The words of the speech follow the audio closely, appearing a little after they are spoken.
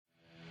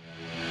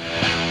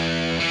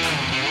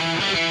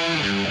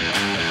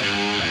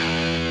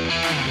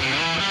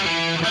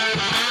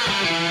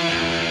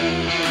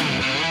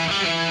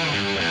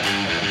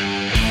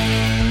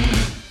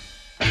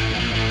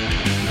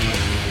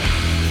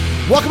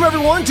Welcome,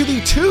 everyone, to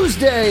the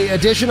Tuesday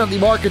edition of the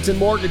Markets and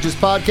Mortgages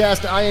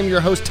podcast. I am your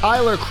host,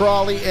 Tyler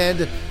Crawley,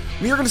 and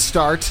we are going to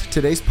start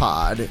today's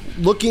pod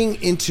looking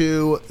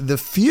into the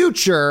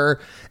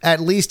future, at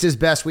least as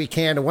best we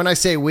can. And when I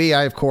say we,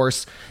 I, of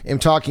course, am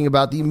talking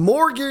about the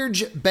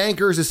Mortgage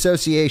Bankers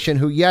Association,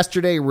 who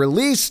yesterday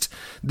released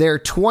their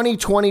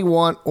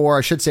 2021, or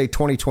I should say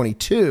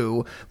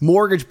 2022,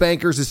 Mortgage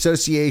Bankers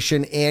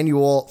Association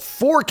annual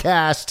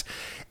forecast.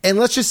 And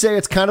let's just say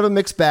it's kind of a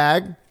mixed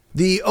bag.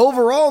 The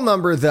overall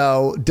number,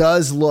 though,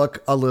 does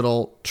look a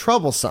little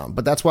troublesome,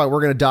 but that's why we're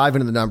going to dive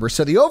into the numbers.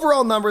 So the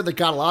overall number that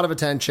got a lot of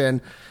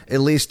attention, at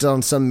least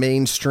on some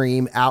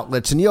mainstream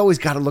outlets, and you always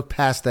got to look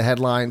past the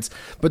headlines,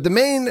 but the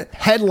main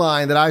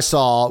headline that I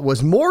saw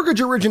was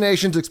mortgage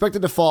originations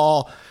expected to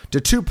fall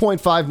to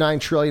 $2.59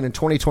 trillion in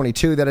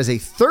 2022. That is a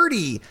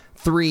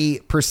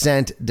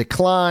 33%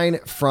 decline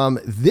from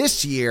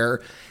this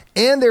year.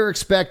 And they're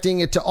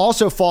expecting it to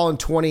also fall in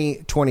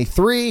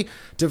 2023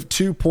 to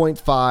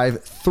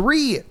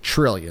 $2.53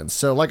 trillion.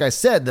 So like I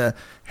said, the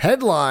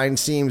headline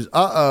seems,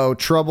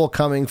 trouble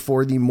coming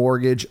for the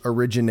mortgage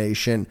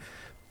origination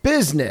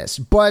business.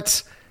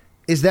 But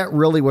is that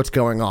really what's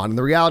going on? And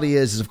the reality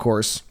is of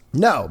course,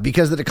 no,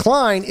 because the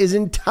decline is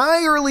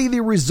entirely the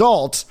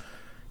result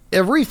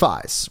of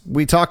refis.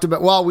 We talked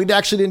about, well, we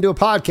actually didn't do a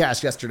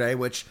podcast yesterday,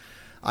 which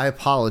I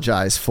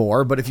apologize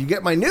for, but if you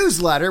get my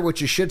newsletter,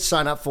 which you should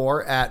sign up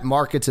for at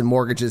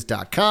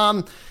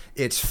marketsandmortgages.com,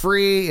 it's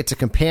free. It's a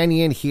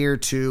companion here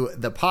to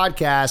the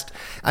podcast.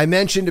 I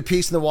mentioned a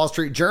piece in the Wall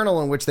Street Journal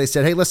in which they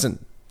said, hey,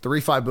 listen, the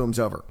refi boom's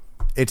over.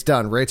 It's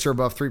done. Rates are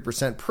above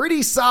 3%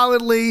 pretty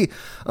solidly.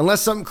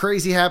 Unless something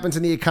crazy happens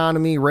in the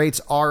economy,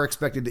 rates are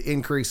expected to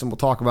increase, and we'll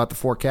talk about the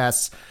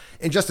forecasts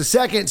in just a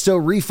second. So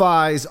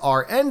refis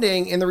are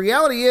ending, and the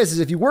reality is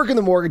if you work in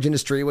the mortgage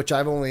industry, which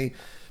I've only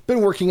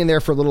been working in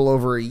there for a little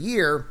over a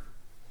year.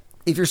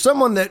 If you're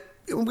someone that,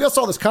 we all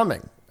saw this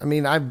coming. I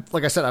mean,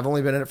 like I said, I've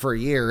only been in it for a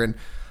year, and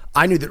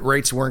I knew that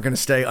rates weren't going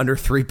to stay under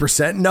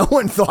 3%. No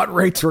one thought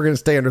rates were going to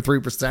stay under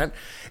 3%.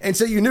 And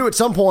so you knew at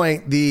some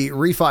point the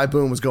refi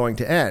boom was going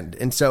to end.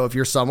 And so if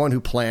you're someone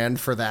who planned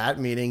for that,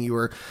 meaning you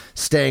were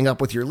staying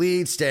up with your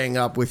leads, staying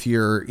up with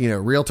your,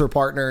 realtor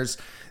partners,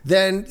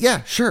 then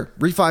yeah, sure,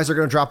 refis are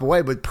going to drop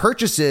away, but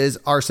purchases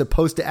are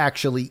supposed to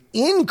actually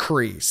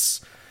increase.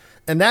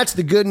 And that's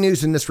the good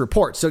news in this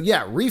report. So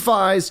yeah,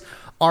 refis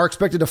are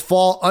expected to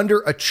fall under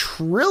 $1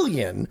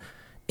 trillion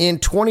in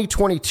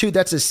 2022.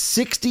 That's a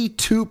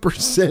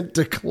 62%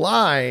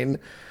 decline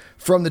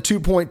from the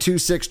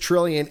 $2.26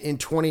 trillion in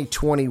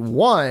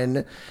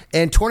 2021.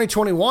 And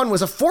 2021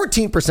 was a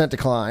 14%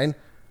 decline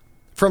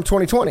from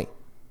 2020.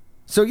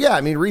 So yeah,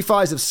 I mean,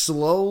 refis have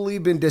slowly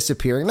been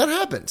disappearing. That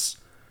happens.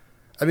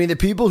 I mean, the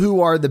people who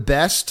are the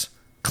best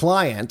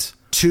client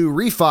to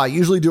refi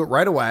usually do it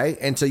right away.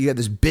 And so you had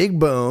this big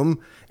boom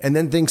and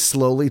then things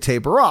slowly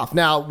taper off.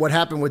 Now, what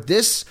happened with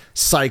this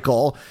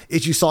cycle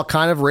is you saw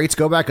kind of rates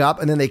go back up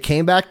and then they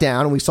came back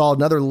down and we saw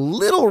another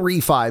little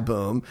refi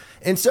boom.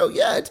 And so,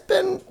 yeah, it's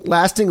been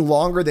lasting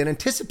longer than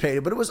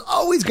anticipated, but it was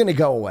always going to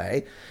go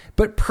away.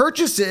 But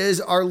purchases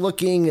are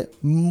looking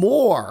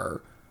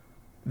more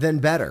than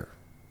better.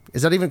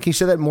 Is that even, can you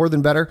say that more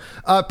than better?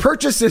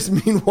 Purchases,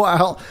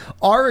 meanwhile,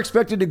 are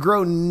expected to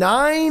grow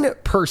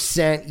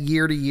 9%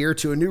 year to year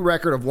to a new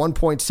record of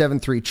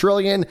 $1.73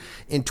 trillion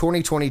in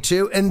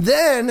 2022. And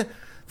then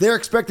they're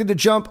expected to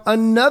jump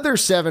another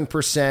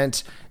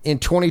 7% in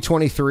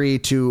 2023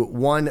 to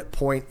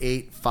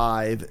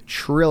 $1.85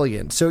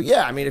 trillion. So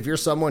yeah, I mean, if you're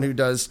someone who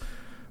does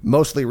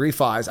mostly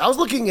refis, I was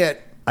looking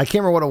at, I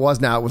can't remember what it was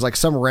now. It was like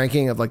some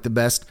ranking of like the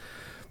best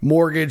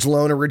mortgage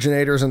loan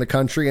originators in the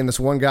country, and this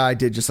one guy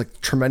did just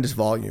like tremendous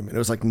volume, and it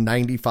was like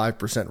 95%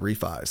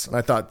 refis. And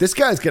I thought, this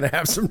guy's going to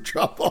have some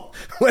trouble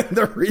when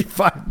the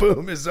refi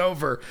boom is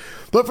over.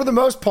 But for the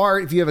most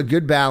part, if you have a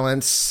good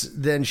balance,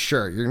 then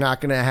sure, you're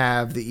not going to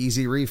have the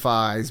easy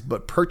refis,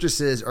 but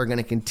purchases are going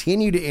to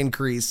continue to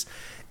increase,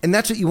 and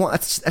that's what you want.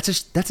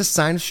 That's a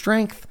sign of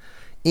strength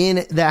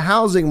in the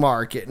housing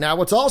market. Now,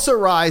 what's also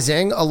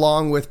rising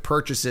along with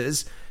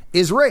purchases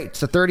is rates.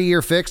 The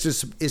 30-year fix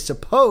is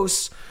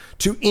supposed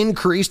to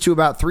increase to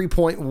about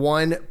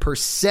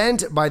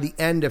 3.1% by the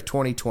end of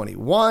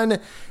 2021,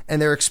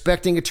 and they're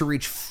expecting it to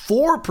reach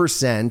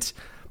 4%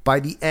 by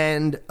the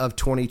end of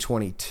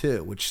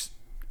 2022, which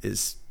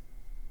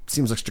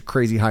seems like a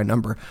crazy high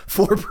number,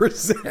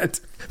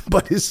 4%.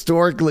 But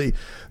historically,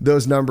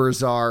 those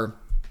numbers are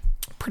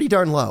pretty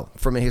darn low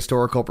from a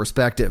historical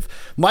perspective.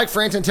 Mike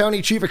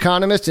Frantantoni, chief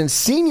economist and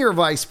senior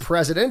vice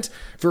president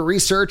for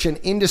research and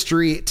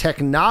industry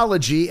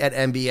technology at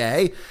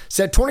MBA,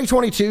 said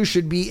 2022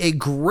 should be a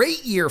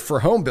great year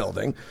for home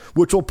building,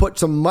 which will put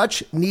some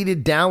much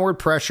needed downward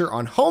pressure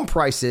on home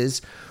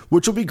prices,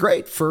 which will be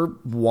great for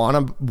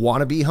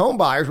wannabe home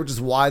buyers, which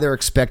is why they're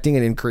expecting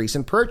an increase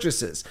in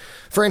purchases.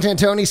 Frank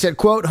Antoni said,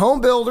 quote,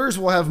 home builders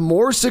will have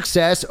more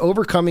success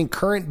overcoming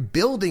current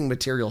building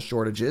material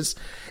shortages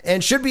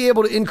and should be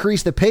able to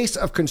increase the pace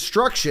of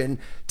construction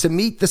to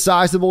meet the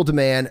sizable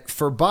demand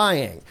for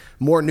buying.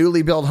 More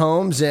newly built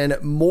homes and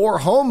more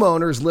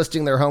homeowners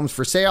listing their homes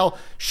for sale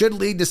should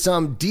lead to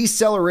some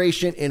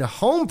deceleration in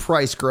home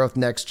price growth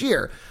next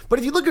year. But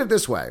if you look at it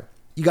this way,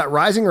 you got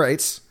rising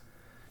rates,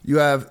 you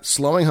have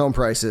slowing home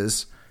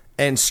prices,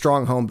 and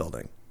strong home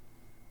building.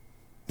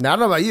 Now, I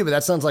don't know about you, but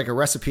that sounds like a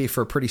recipe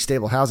for a pretty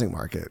stable housing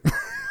market.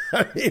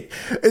 I mean,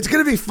 it's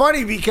going to be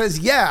funny because,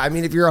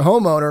 if you're a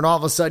homeowner and all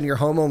of a sudden your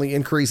home only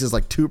increases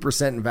like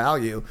 2% in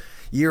value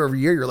year over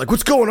year, you're like,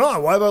 what's going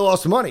on? Why have I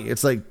lost money?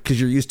 It's like because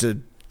you're used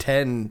to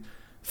 10,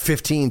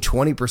 15,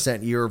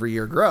 20% year over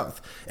year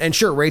growth. And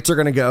sure, rates are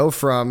going to go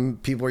from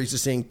people are used to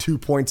seeing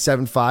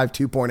 2.75,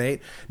 2.8.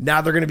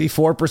 Now they're going to be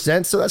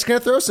 4%. So that's going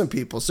to throw some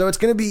people. So it's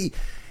going to be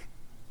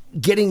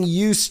getting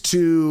used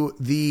to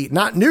the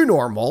not new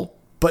normal,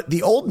 but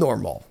the old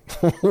normal,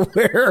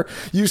 where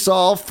you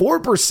saw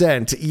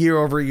 4% year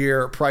over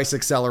year price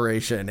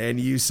acceleration and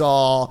you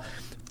saw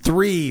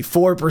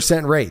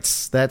 4%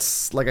 rates.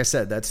 That's, like I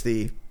said, that's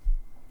the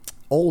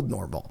old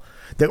normal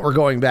that we're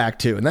going back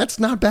to. And that's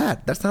not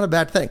bad. That's not a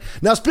bad thing.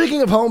 Now,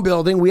 speaking of home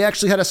building, we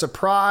actually had a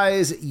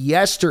surprise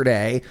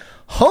yesterday.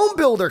 Home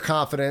builder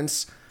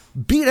confidence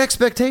beat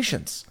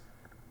expectations.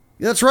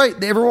 That's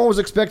right. Everyone was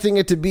expecting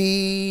it to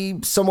be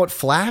somewhat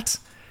flat,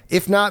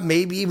 if not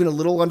maybe even a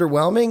little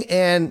underwhelming.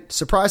 And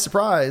surprise,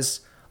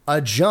 surprise,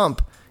 a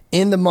jump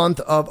in the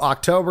month of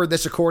October.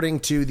 This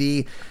according to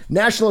the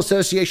National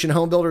Association of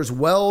Home Builders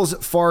Wells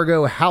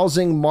Fargo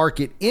Housing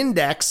Market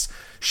Index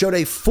showed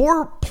a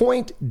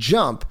 4-point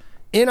jump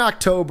in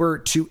October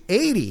to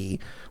 80,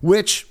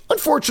 which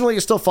unfortunately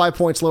is still 5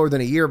 points lower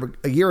than a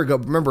year ago.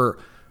 Remember,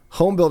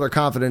 home builder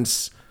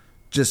confidence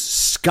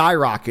just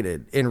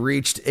skyrocketed and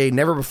reached a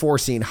never before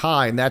seen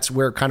high. And that's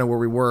where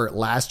we were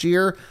last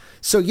year.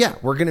 So yeah,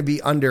 we're going to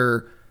be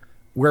under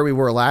where we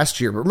were last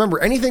year. But remember,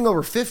 anything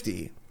over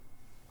 50,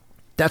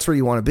 that's where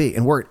you want to be.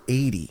 And we're at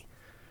 80.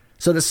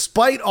 So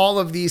despite all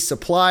of these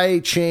supply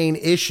chain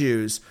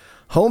issues,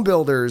 home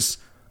builders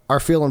are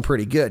feeling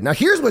pretty good. Now,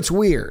 here's what's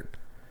weird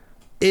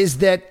is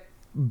that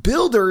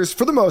builders,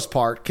 for the most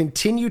part,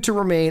 continue to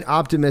remain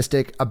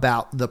optimistic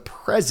about the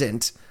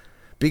present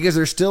because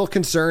they're still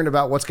concerned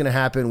about what's going to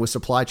happen with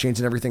supply chains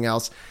and everything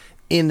else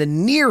in the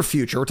near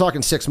future. We're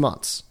talking 6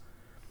 months.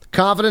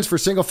 Confidence for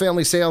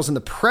single-family sales in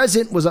the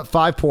present was up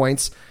 5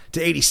 points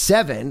to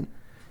 87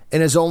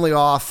 and is only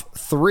off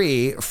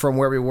 3 from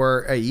where we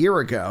were a year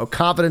ago.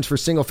 Confidence for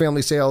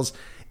single-family sales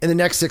in the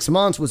next 6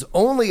 months was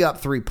only up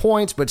 3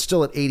 points, but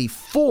still at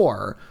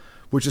 84,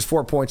 which is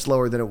 4 points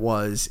lower than it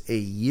was a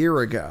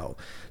year ago.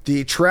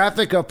 The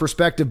traffic of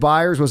prospective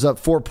buyers was up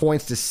 4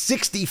 points to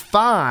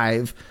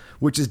 65,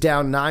 which is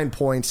down 9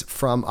 points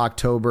from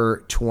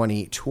October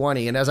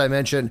 2020. And as I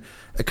mentioned,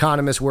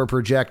 economists were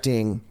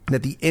projecting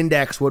that the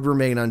index would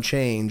remain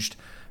unchanged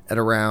at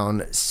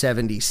around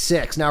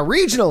 76. Now,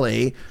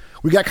 regionally,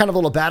 we got kind of a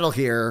little battle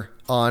here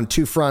on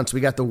two fronts. We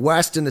got the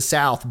West and the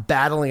South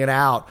battling it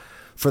out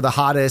for the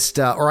hottest,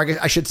 or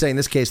I should say in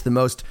this case, the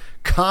most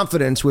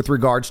confidence with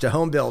regards to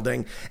home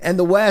building. And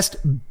the West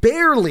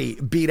barely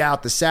beat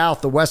out the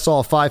South. The West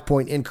saw a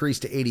 5-point increase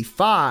to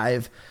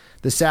 85.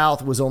 The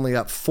South was only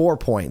up 4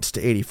 points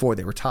to 84.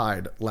 They were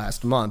tied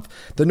last month.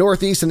 The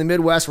Northeast and the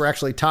Midwest were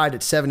actually tied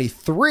at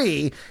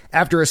 73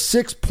 after a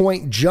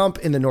 6-point jump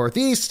in the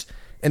Northeast,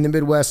 and the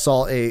Midwest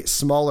saw a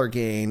smaller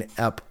gain,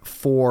 up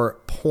 4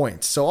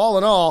 points. So all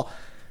in all,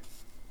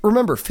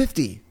 remember,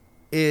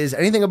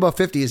 anything above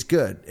 50 is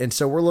good. And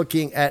so we're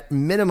looking at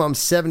minimum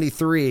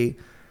 73.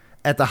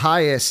 At the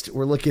highest,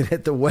 we're looking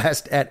at the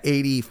West at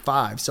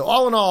 85. So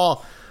all in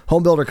all,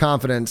 home builder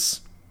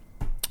confidence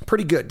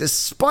pretty good,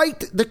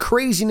 despite the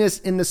craziness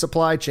in the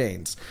supply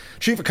chains.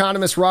 Chief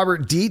economist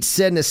Robert Dietz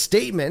said in a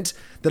statement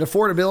that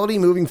affordability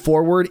moving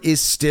forward is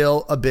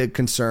still a big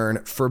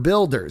concern for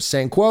builders,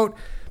 saying, quote,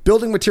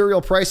 building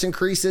material price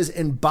increases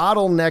and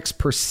bottlenecks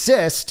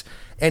persist,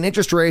 and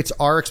interest rates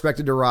are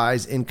expected to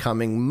rise in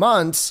coming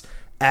months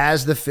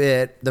as the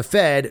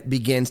Fed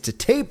begins to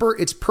taper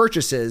its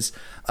purchases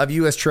of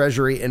U.S.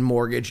 Treasury and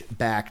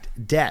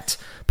mortgage-backed debt.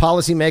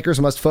 Policymakers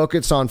must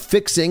focus on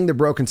fixing the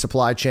broken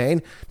supply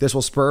chain. This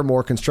will spur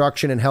more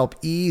construction and help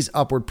ease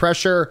upward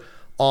pressure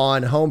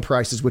on home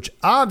prices, which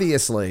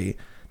obviously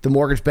the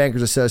Mortgage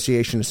Bankers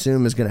Association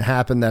assume is going to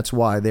happen. That's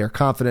why they're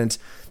confident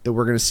that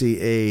we're going to see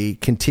a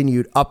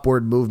continued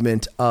upward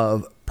movement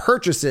of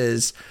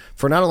purchases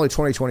for not only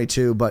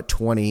 2022, but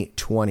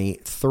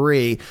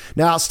 2023.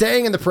 Now,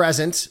 staying in the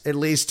present, at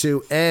least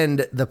to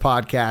end the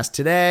podcast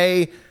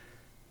today,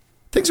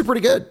 things are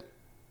pretty good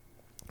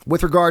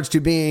with regards to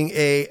being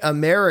a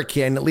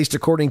American, at least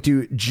according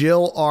to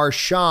Jill R.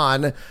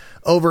 Sean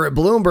over at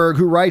Bloomberg,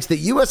 who writes that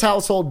U.S.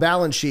 household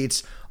balance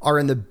sheets are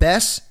in the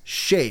best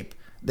shape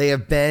they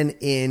have been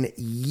in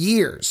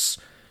years.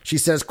 She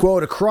says,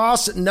 quote,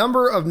 across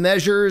number of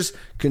measures,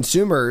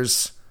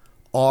 consumers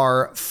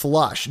are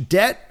flush.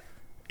 Debt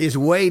is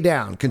way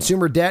down.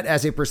 Consumer debt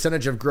as a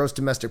percentage of gross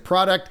domestic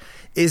product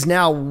is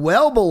now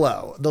well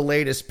below the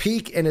latest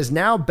peak and is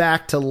now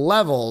back to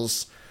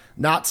levels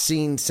not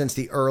seen since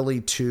the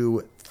early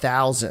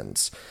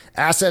 2000s.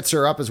 Assets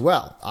are up as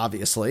well,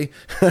 obviously,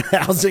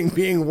 housing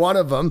being one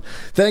of them.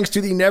 Thanks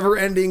to the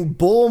never-ending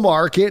bull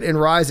market and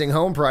rising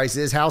home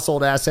prices,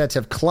 household assets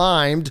have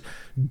climbed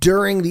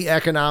during the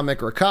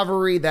economic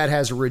recovery that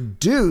has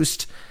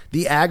reduced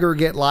the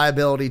aggregate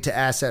liability to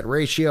asset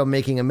ratio,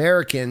 making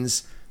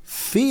Americans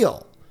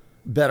feel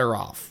better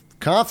off.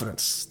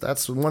 Confidence.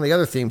 That's one of the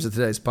other themes of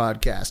today's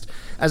podcast.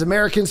 As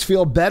Americans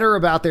feel better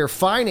about their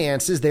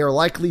finances, they are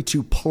likely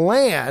to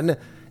plan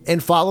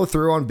and follow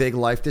through on big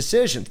life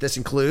decisions. This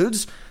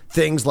includes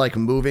things like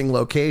moving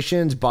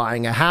locations,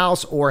 buying a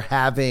house, or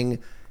having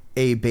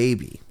a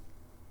baby.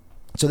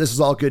 So this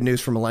is all good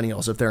news for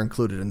millennials if they're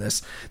included in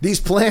this. These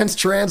plans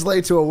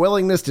translate to a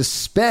willingness to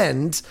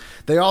spend.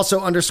 They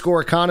also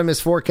underscore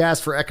economists'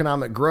 forecasts for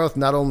economic growth,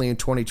 not only in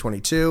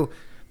 2022,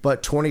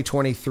 but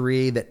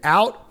 2023, that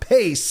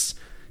outpace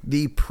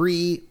the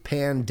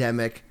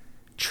pre-pandemic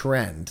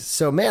trend.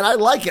 So, man, I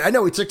like it. I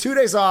know we took 2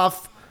 days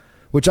off,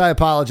 which I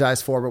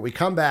apologize for, but we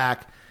come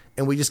back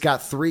and we just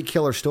got 3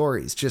 killer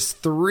stories, just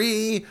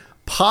 3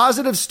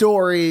 positive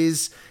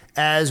stories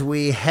as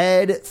we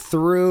head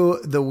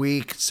through the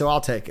week. So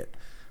I'll take it.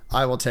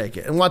 I will take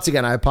it. And once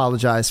again, I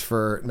apologize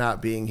for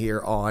not being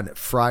here on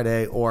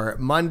Friday or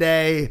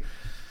Monday.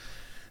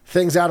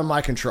 Things out of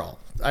my control.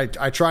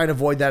 I try and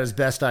avoid that as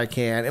best I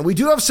can. And we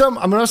do have I'm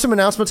going to have some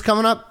announcements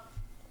coming up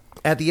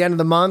at the end of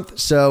the month.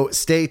 So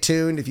stay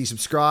tuned. If you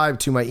subscribe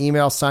to my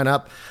email, sign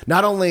up.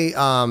 Not only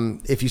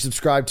if you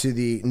subscribe to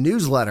the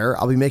newsletter,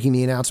 I'll be making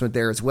the announcement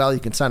there as well. You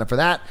can sign up for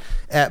that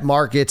at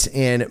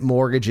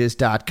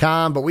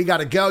marketsandmortgages.com. But we got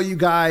to go, you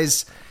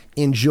guys.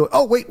 Enjoy.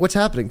 Oh, wait, what's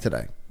happening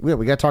today? Yeah,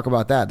 we got to talk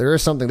about that.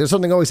 There's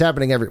something always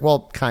happening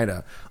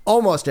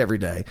almost every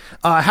day.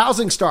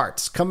 Housing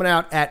starts coming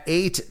out at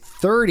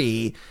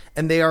 8:30,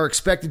 and they are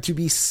expected to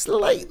be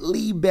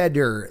slightly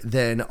better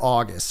than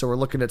August. So we're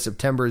looking at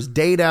September's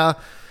data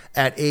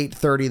at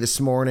 8:30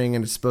 this morning,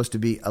 and it's supposed to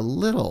be a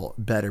little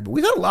better. But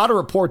we've had a lot of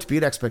reports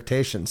beat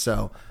expectations,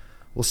 so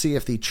we'll see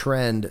if the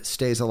trend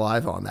stays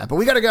alive on that. But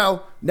we got to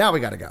go. Now we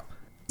got to go.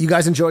 You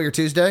guys enjoy your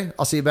Tuesday.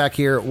 I'll see you back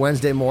here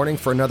Wednesday morning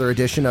for another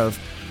edition of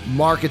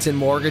Markets and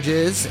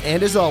Mortgages.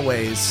 And as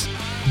always,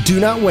 do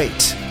not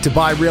wait to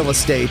buy real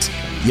estate.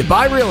 You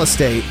buy real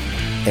estate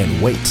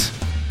and wait.